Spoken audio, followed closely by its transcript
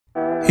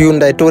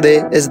Hyundai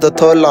today is the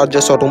third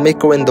largest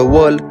automaker in the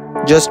world,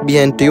 just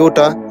behind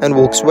Toyota and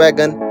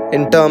Volkswagen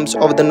in terms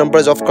of the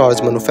numbers of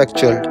cars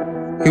manufactured.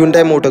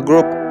 Hyundai Motor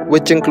Group,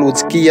 which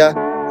includes Kia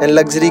and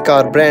luxury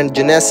car brand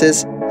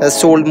Genesis, has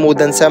sold more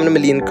than 7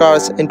 million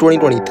cars in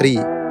 2023,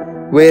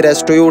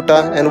 whereas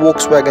Toyota and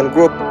Volkswagen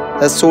Group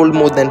has sold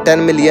more than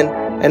 10 million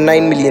and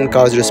 9 million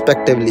cars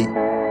respectively.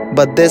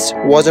 But this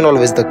wasn't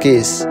always the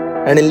case,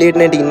 and in late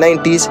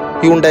 1990s,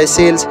 Hyundai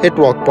sales hit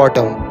rock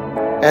bottom,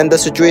 and the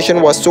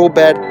situation was so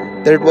bad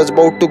that it was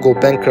about to go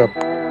bankrupt.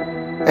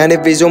 And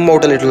if we zoom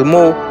out a little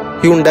more,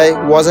 Hyundai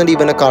wasn't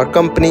even a car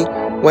company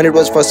when it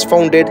was first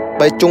founded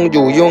by Chung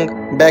Jo-young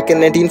back in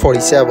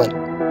 1947.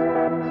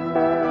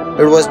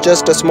 It was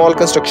just a small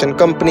construction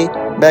company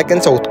back in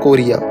South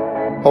Korea.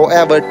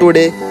 However,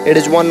 today it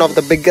is one of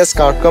the biggest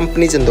car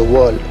companies in the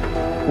world,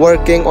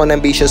 working on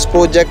ambitious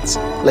projects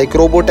like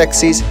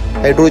robo-taxis,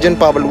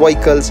 hydrogen-powered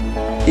vehicles,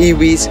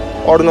 EVs,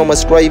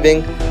 autonomous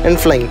driving, and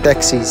flying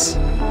taxis.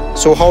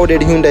 So how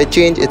did Hyundai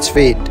change its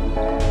fate?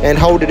 And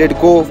how did it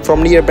go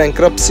from near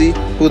bankruptcy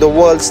to the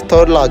world's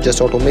third largest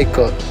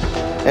automaker?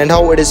 And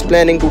how it is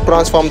planning to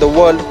transform the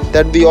world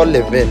that we all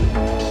live in?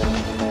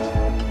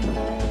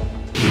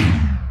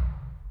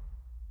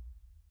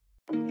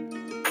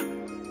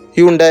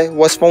 Hyundai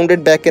was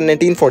founded back in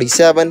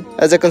 1947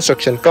 as a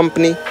construction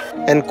company,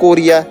 and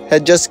Korea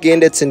had just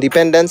gained its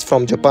independence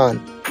from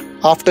Japan.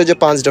 After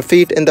Japan's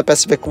defeat in the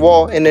Pacific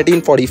War in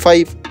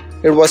 1945,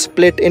 it was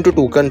split into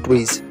two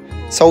countries: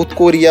 South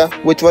Korea,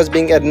 which was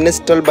being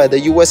administered by the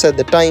US at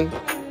the time,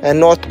 and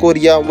North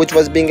Korea, which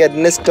was being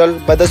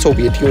administered by the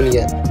Soviet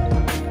Union.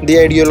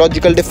 The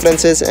ideological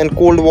differences and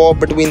Cold War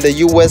between the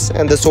US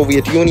and the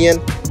Soviet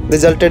Union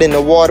resulted in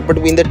a war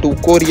between the two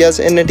Koreas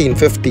in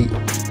 1950,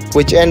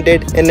 which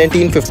ended in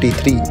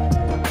 1953.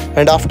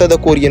 And after the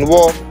Korean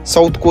War,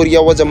 South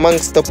Korea was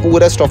amongst the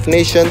poorest of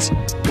nations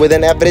with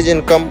an average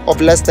income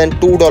of less than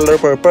 $2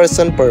 per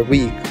person per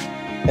week.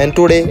 And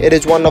today it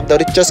is one of the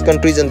richest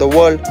countries in the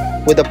world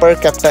with a per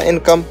capita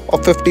income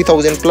of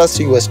 50,000 plus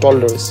US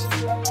dollars.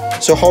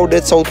 So how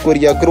did South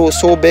Korea grow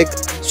so big,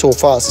 so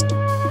fast?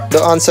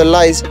 The answer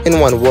lies in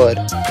one word,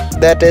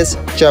 that is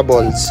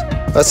chaebols,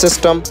 a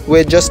system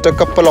where just a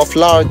couple of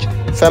large,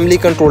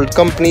 family-controlled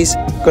companies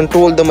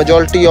control the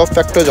majority of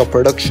factors of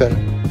production,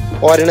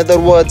 or in other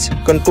words,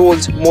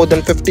 controls more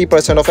than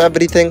 50% of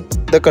everything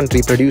the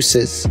country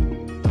produces.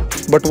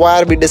 But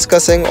why are we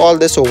discussing all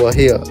this over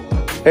here?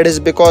 It is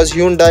because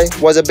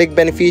Hyundai was a big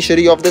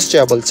beneficiary of this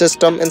chaebol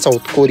system in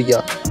South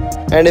Korea.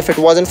 And if it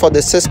wasn't for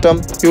this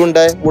system,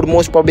 Hyundai would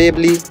most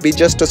probably be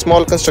just a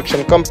small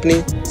construction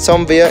company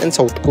somewhere in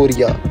South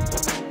Korea.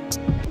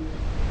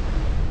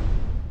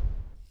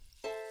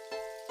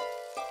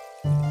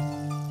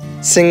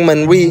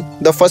 Syngman-rhee,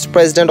 the first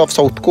president of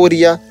South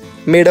Korea,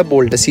 made a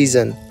bold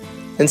decision.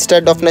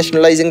 Instead of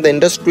nationalizing the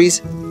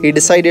industries, he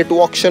decided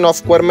to auction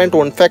off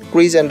government-owned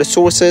factories and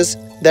resources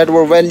that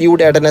were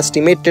valued at an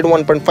estimated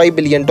 $1.5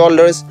 billion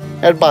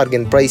at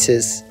bargain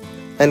prices.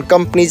 And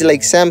companies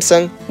like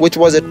Samsung, which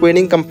was a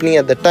trading company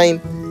at the time,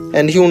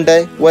 and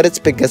Hyundai were its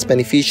biggest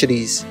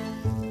beneficiaries.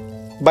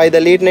 By the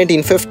late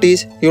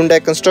 1950s,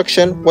 Hyundai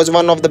Construction was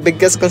one of the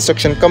biggest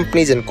construction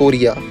companies in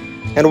Korea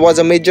and was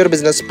a major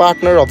business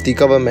partner of the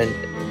government,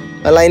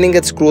 aligning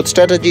its growth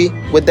strategy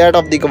with that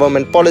of the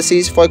government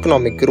policies for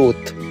economic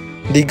growth.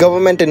 The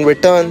government in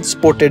return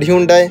supported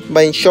Hyundai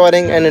by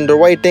ensuring and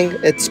underwriting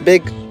its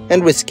big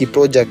and risky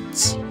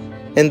projects.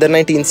 In the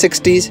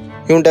 1960s,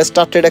 Hyundai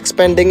started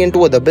expanding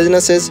into other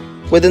businesses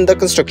within the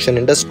construction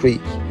industry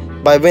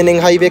by winning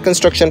highway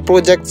construction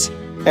projects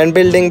and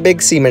building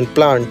big cement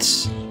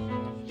plants.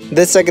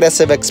 This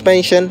aggressive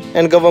expansion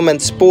and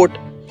government support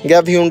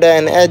gave Hyundai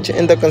an edge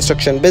in the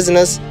construction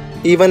business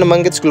even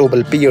among its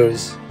global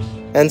peers,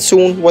 and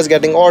soon was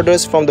getting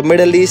orders from the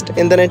Middle East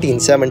in the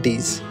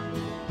 1970s.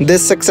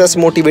 This success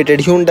motivated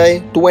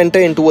Hyundai to enter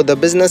into other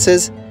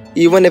businesses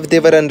even if they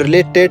were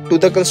unrelated to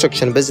the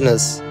construction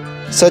business,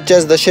 such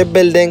as the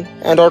shipbuilding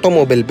and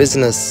automobile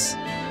business.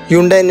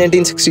 Hyundai in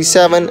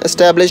 1967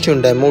 established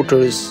Hyundai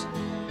Motors,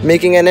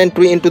 making an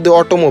entry into the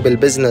automobile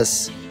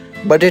business.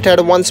 But it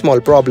had one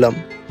small problem.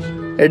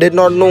 It did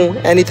not know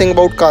anything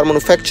about car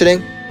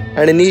manufacturing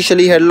and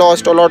initially had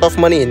lost a lot of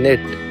money in it,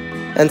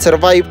 and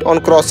survived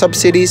on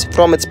cross-subsidies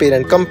from its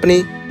parent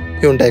company,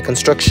 Hyundai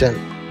Construction.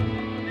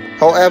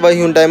 However,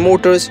 Hyundai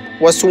Motors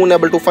was soon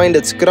able to find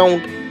its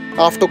ground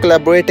after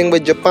collaborating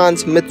with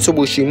Japan's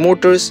Mitsubishi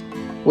Motors,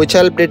 which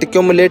helped it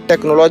accumulate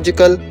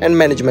technological and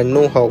management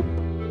know-how.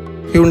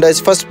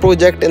 Hyundai's first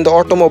project in the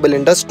automobile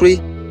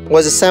industry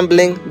was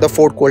assembling the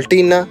Ford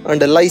Cortina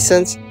under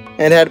license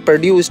and had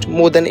produced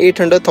more than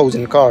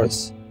 800,000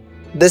 cars.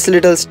 This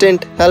little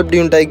stint helped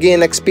Hyundai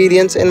gain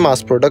experience in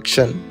mass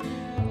production.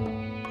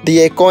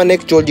 The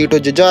iconic Giorgito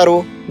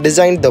Giugiaro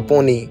designed the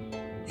Pony,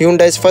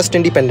 Hyundai's first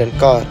independent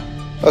car.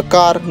 A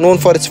car known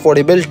for its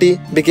affordability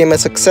became a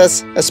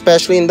success,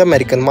 especially in the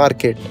American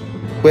market,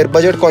 where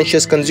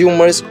budget-conscious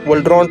consumers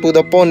were drawn to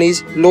the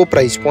Pony's low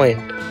price point.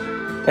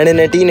 And in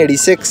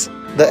 1986,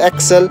 the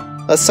Excel,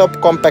 a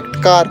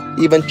subcompact car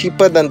even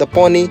cheaper than the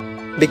Pony,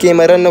 became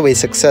a runaway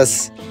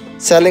success,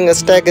 selling a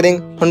staggering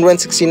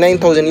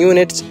 169,000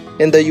 units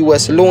in the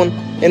US alone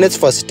in its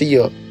first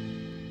year.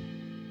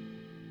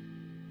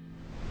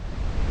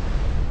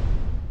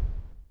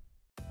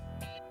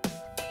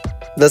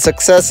 The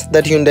success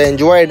that Hyundai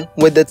enjoyed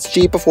with its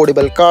cheap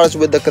affordable cars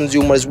with the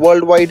consumers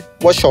worldwide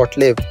was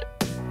short-lived,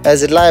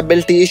 as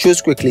reliability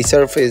issues quickly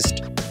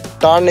surfaced,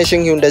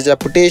 tarnishing Hyundai's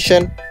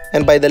reputation,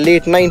 and by the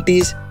late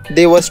 90s,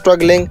 they were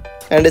struggling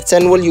and its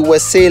annual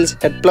US sales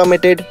had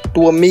plummeted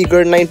to a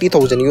meager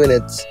 90,000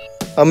 units,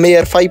 a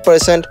mere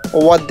 5%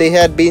 of what they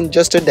had been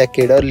just a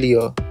decade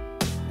earlier.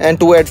 And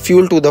to add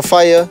fuel to the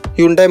fire,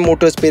 Hyundai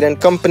Motors parent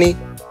company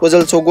was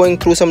also going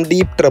through some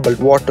deep troubled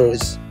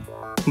waters.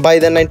 By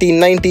the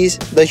 1990s,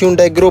 the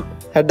Hyundai Group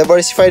had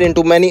diversified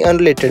into many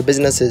unrelated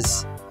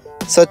businesses,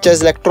 such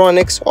as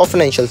electronics or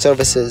financial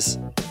services.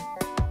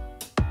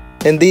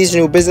 In these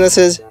new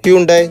businesses,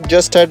 Hyundai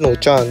just had no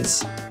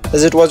chance,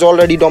 as it was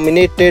already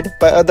dominated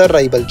by other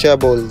rival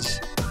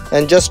chaebols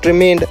and just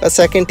remained a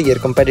second-tier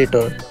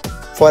competitor.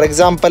 For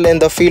example, in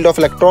the field of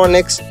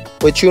electronics,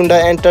 which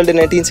Hyundai entered in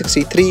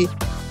 1963,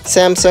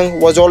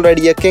 Samsung was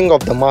already a king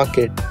of the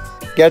market,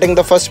 getting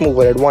the first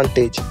mover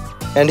advantage,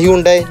 and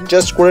Hyundai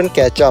just couldn't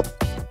catch up.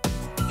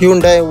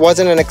 Hyundai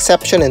wasn't an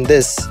exception in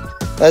this,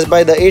 as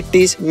by the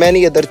 80s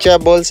many other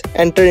chaebols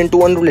entered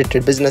into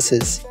unrelated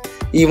businesses.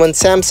 Even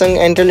Samsung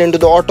entered into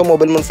the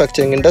automobile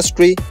manufacturing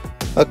industry,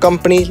 a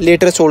company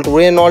later sold to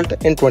Renault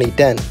in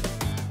 2010.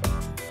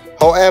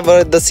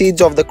 However, the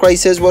seeds of the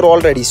crisis were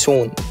already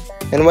sown,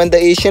 and when the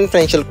Asian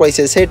financial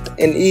crisis hit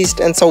in East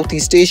and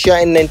Southeast Asia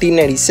in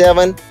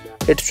 1997,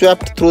 it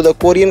swept through the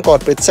Korean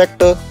corporate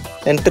sector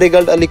and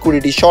triggered a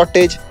liquidity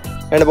shortage,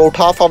 and about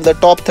half of the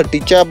top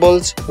 30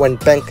 chaebols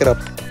went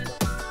bankrupt.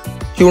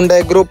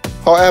 Hyundai Group,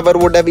 however,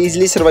 would have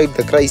easily survived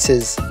the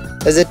crisis,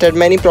 as it had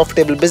many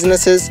profitable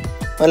businesses,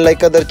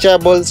 unlike other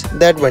chaebols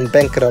that went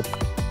bankrupt.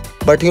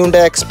 But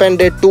Hyundai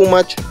expanded too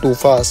much too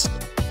fast,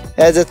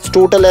 as its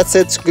total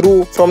assets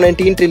grew from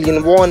 19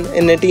 trillion won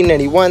in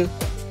 1991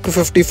 to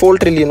 54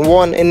 trillion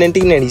won in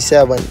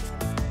 1997,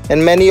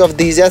 and many of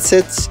these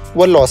assets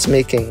were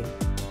loss-making.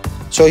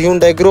 So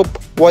Hyundai Group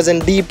was in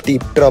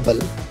deep trouble.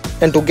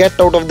 And to get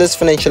out of this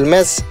financial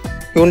mess,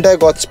 Hyundai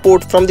got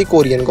support from the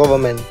Korean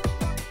government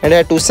and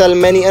had to sell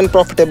many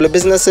unprofitable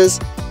businesses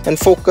and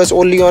focus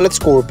only on its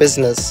core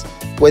business,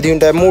 with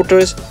Hyundai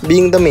Motors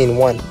being the main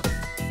one.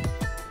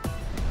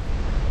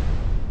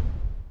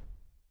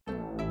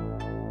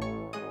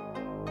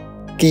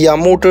 Kia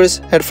Motors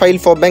had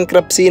filed for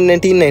bankruptcy in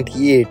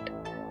 1998,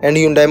 and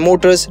Hyundai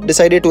Motors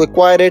decided to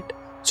acquire it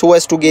so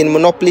as to gain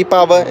monopoly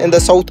power in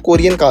the South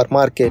Korean car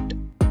market.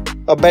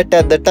 A bet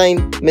at the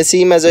time may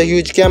seem as a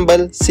huge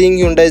gamble seeing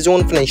Hyundai's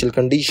own financial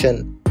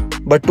condition,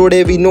 but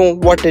today we know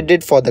what it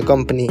did for the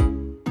company.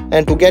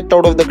 And to get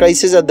out of the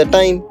crisis at the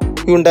time,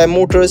 Hyundai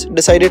Motors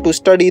decided to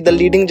study the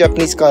leading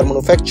Japanese car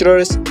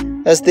manufacturers,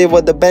 as they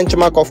were the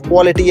benchmark of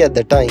quality at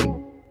the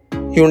time.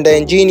 Hyundai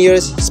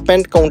engineers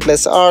spent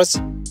countless hours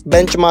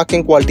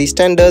benchmarking quality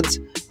standards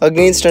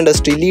against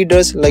industry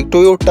leaders like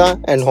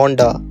Toyota and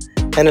Honda,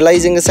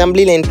 analyzing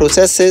assembly line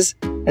processes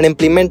and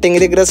implementing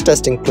rigorous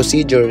testing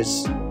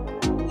procedures.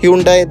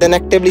 Hyundai then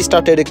actively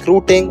started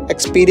recruiting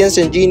experienced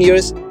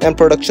engineers and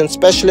production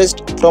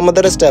specialists from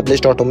other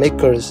established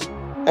automakers.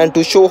 And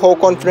to show how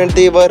confident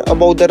they were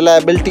about the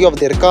reliability of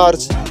their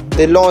cars,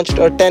 they launched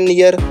a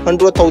 10-year,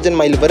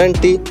 100,000-mile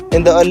warranty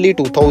in the early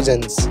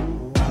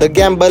 2000s. The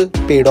gamble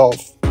paid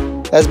off,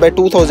 as by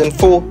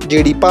 2004,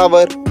 JD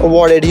Power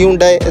awarded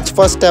Hyundai its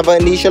first ever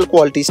initial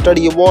quality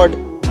study award,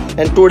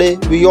 and today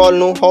we all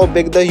know how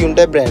big the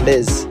Hyundai brand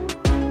is,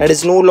 and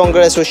is no longer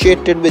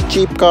associated with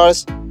cheap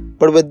cars,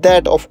 but with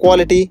that of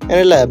quality and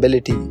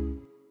reliability.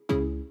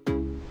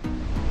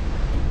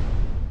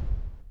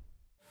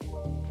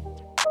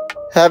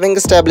 Having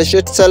established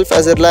itself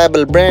as a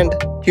reliable brand,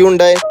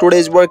 Hyundai today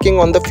is working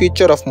on the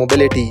future of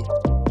mobility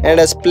and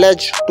has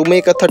pledged to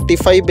make a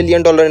 $35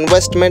 billion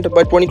investment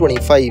by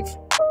 2025,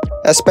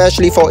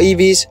 especially for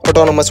EVs,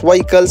 autonomous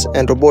vehicles,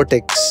 and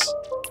robotics.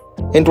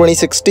 In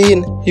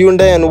 2016,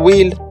 Hyundai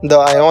unveiled the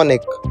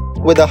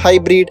Ioniq with a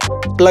hybrid,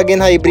 plug-in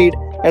hybrid,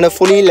 and a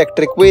fully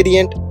electric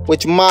variant,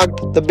 which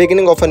marked the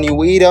beginning of a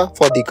new era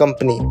for the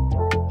company,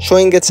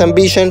 showing its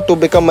ambition to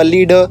become a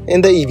leader in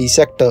the EV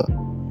sector.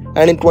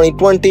 And in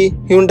 2020,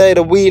 Hyundai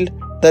revealed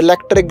the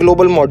Electric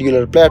Global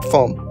Modular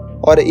Platform,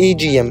 or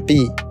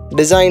EGMP,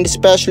 designed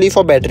specially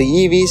for battery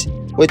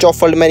EVs, which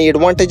offered many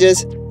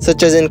advantages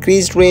such as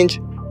increased range,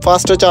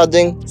 faster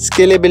charging,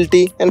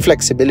 scalability, and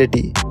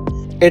flexibility.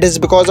 It is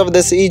because of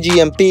this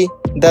EGMP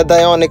that the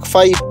Ioniq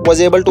 5 was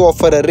able to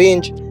offer a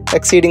range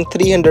exceeding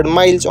 300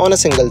 miles on a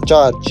single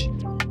charge,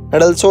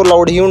 and also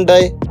allowed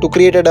Hyundai to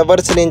create a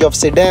diverse range of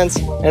sedans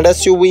and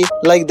SUV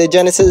like the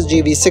Genesis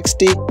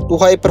GV60 to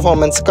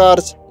high-performance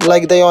cars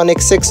like the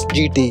Ioniq 6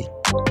 GT.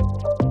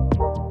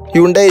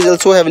 Hyundai is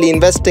also heavily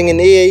investing in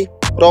AI,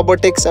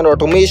 robotics and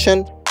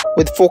automation,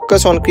 with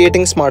focus on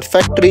creating smart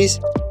factories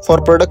for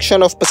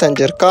production of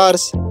passenger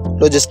cars,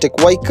 logistic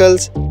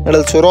vehicles, and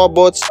also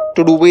robots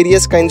to do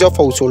various kinds of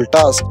household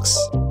tasks.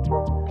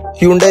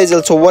 Hyundai is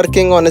also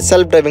working on its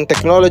self-driving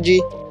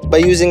technology by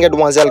using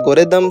advanced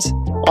algorithms,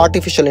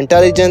 artificial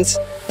intelligence,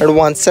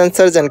 advanced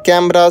sensors and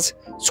cameras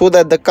so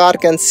that the car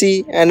can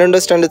see and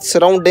understand its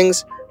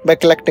surroundings by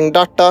collecting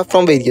data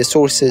from various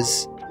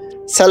sources.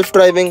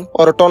 Self-driving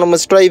or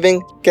autonomous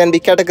driving can be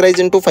categorized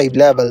into 5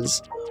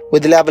 levels,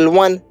 with level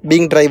 1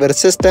 being driver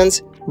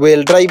assistance,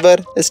 where driver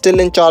is still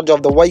in charge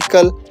of the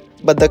vehicle,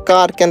 but the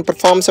car can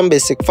perform some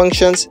basic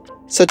functions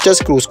such as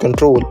cruise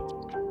control.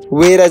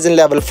 Whereas in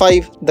level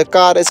 5, the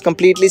car is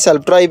completely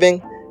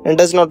self-driving and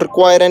does not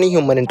require any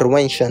human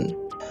intervention.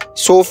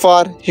 So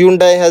far,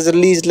 Hyundai has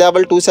released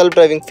level 2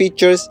 self-driving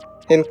features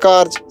in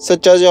cars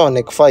such as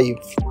Ioniq 5.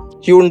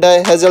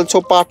 Hyundai has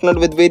also partnered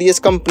with various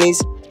companies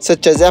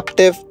such as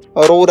Aptiv,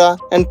 Aurora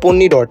and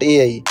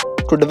Pony.ai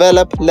to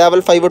develop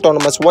level 5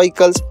 autonomous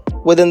vehicles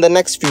within the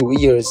next few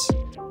years.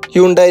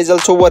 Hyundai is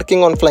also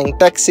working on flying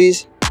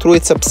taxis through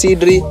its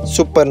subsidiary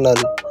Supernal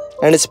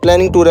and is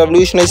planning to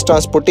revolutionize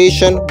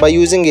transportation by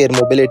using air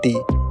mobility.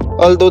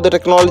 Although the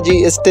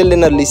technology is still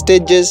in early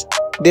stages,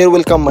 there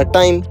will come a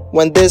time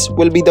when this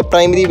will be the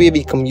primary way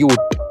we commute.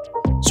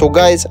 So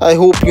guys, I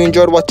hope you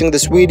enjoyed watching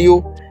this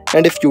video,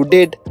 and if you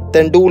did,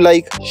 then do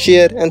like,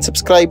 share and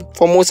subscribe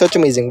for more such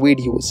amazing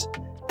videos.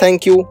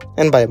 Thank you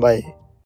and bye bye.